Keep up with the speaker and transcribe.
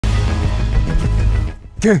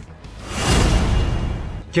Ke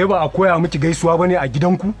ba a koya miki gaisuwa bane a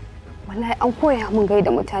gidanku? Wallahi an koya mun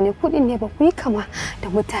gaida mutane, kudin ne ba ku yi kama da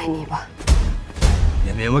mutane ba.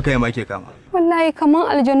 Ya me muka yi make kama? Wallahi kaman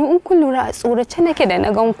aljanu in kun lura a tsorace nake da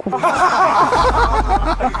na ganku.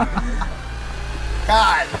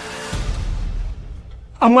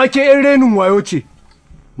 Amma ke yan renin wayo ce.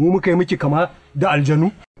 Mu muka yi miki kama da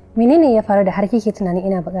aljanu? Menene ya faru da har kike tunanin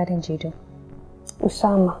ina buƙatar jeto?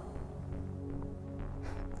 Usama.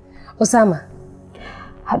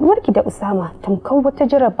 Haɗuwarki da Usama tamkar wata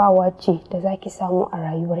jarabawa ce da zaki samu a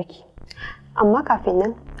rayuwarki. Amma kafin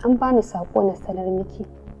nan an bani sako na sanar miki.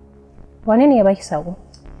 Wane ne ya baki sako?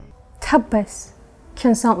 Tabbas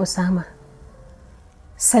kin san Usama.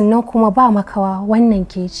 Sannan kuma ba makawa wannan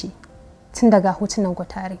ke ce tun daga hotunan ku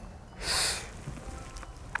tare.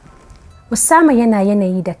 Usama yana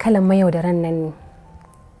yanayi da kalan mayaudaran nan ne.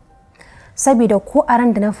 Saboda ko a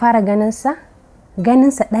ran da na fara ganinsa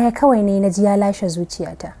ɗaya kawai ne na ji ya lashe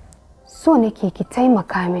zuciyata. So nake ki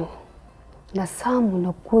taimaka min na samu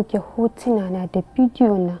na goge hotuna na da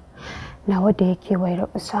bidiyo na wadda yake wayar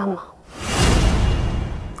Usama.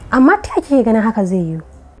 Amma ta ke ganin haka zai yi?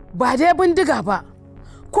 Ba dai bindiga ba,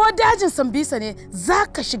 ko dajin Sambisa ne za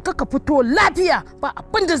ka shiga ka fito lafiya ba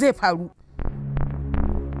abin da zai faru.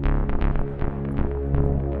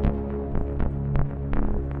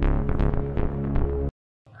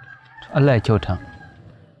 Allah ya kyauta.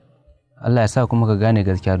 Allah ya sa kuma ka gane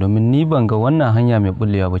gaskiya domin ni ban ga wannan hanya mai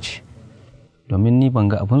bullewa ba ce. Domin ni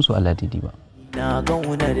ban ga abin su a Ladidi ba.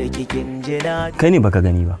 Kai ne baka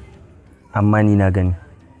gani ba, amma ni na gani.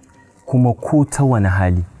 Kuma ko ta wani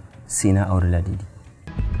hali sai na aure Ladidi.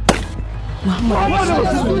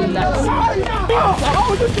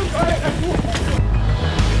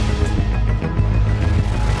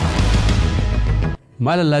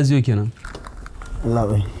 Malam Laziyo kenan. Allah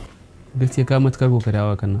bai. Gaskiya ka matukar kokari a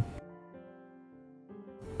wakan nan.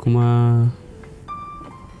 Kuma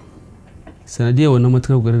sanadiyar wannan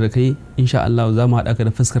matukar kokari da kai insha Allah za mu haɗa ka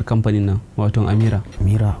da fuskar kamfanin nan wato Amira.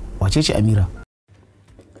 Amira, wace ce Amira?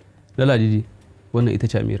 Ladidi, wannan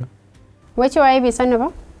ita ce Amira. Wace waye bai sani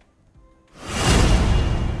ba?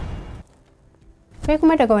 Kai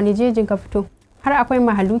kuma daga wani jejin ka fito? Har akwai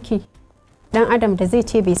mahaluki dan Adam da zai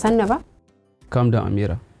ce bai sanna ba? Calm down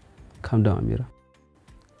Amira. Calm down Amira.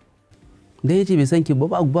 Da yace bai san ki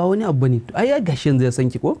ba wani abu bane. Ai ya gashin zai san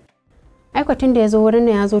ki ko? Ai ko tun da yazo wurin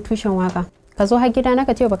nan yazo tushen waka. Ka zo har gida na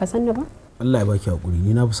ka ce baka sanna ba? Allah ya baki hakuri,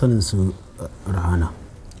 ni na fi sanin su Rahana.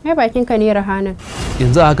 Ai bakin ka ne Rahana.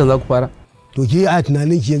 Yanzu haka za ku fara? To ke a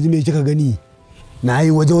tunanin ki yanzu me kika gani? Na yi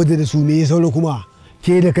waje da su me ya saura kuma?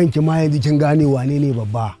 Ke da kanki ma yanzu kin gane wane ne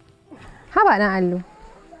babba. Haba dan allo.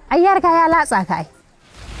 Ai ya riga ya latsa ka ai.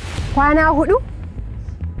 Kwana 4?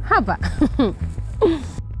 Haba.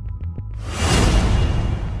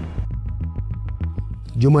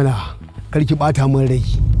 Juma'a, kar ki bata min rai.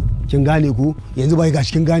 Kin gane ko? Yanzu bai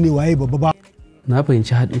gashi kin gane waye babba ba. Na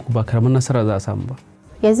fahimci haɗin ku ba karamin nasara za a samu ba.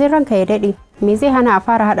 Yanzu ranka ya dade. Me zai hana a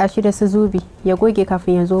fara hada shi da su zubi ya goge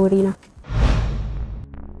kafin ya zo wurina?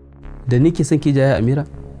 Da nake son ki jaya Amira.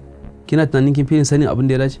 Kina tunanin kin fi sanin abin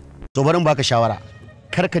da ya dace? To bari in baka shawara.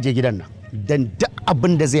 Kar ka je gidan nan. Dan duk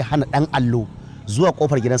abin da zai hana dan allo zuwa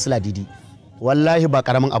kofar gidan su Ladidi. Wallahi ba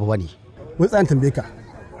karamin abu bane. Wai tsan tambaye ka.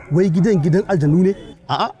 Wai gidan aljanu ne?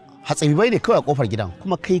 A'a, hatsabibai ne kawai a kofar gidan.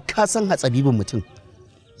 Kuma kai ka san hatsabibin mutum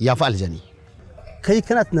ya fi aljani. Kai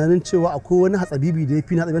kana tunanin cewa akwai wani hatsabibi da ya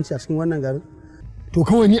fi na hatsabanci a cikin wannan garin? To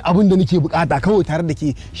kawai ni abin da nake bukata kawai tare da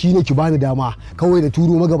ke shine ki bani dama kawai da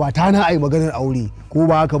turo magabata na ai maganar aure ko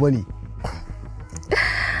ba haka bane?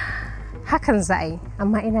 Hakan za a yi,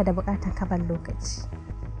 amma ina da bukatar ka ban lokaci.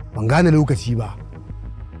 Ban gane lokaci ba.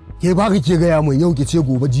 Ke ba ka ke gaya min yau ki ce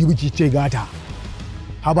gobe jibi ki ce gata.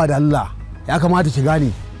 Haba da Allah, ya kamata ki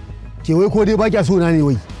gane. Ke wai ko dai ba kya so na ne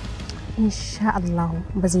wai? Insha Allah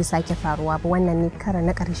ba zai sake faruwa ba, wannan ne kara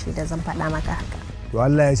na ƙarshe da zan faɗa maka haka. To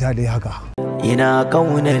Allah ya sa dai haka. Ina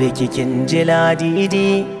kaunar ki kin ji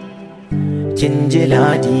Ladidi, kin ji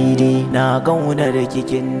Ladidi, na kaunar ki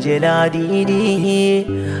kin ji Ladidi,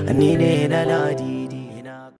 ni ne na Ladidi.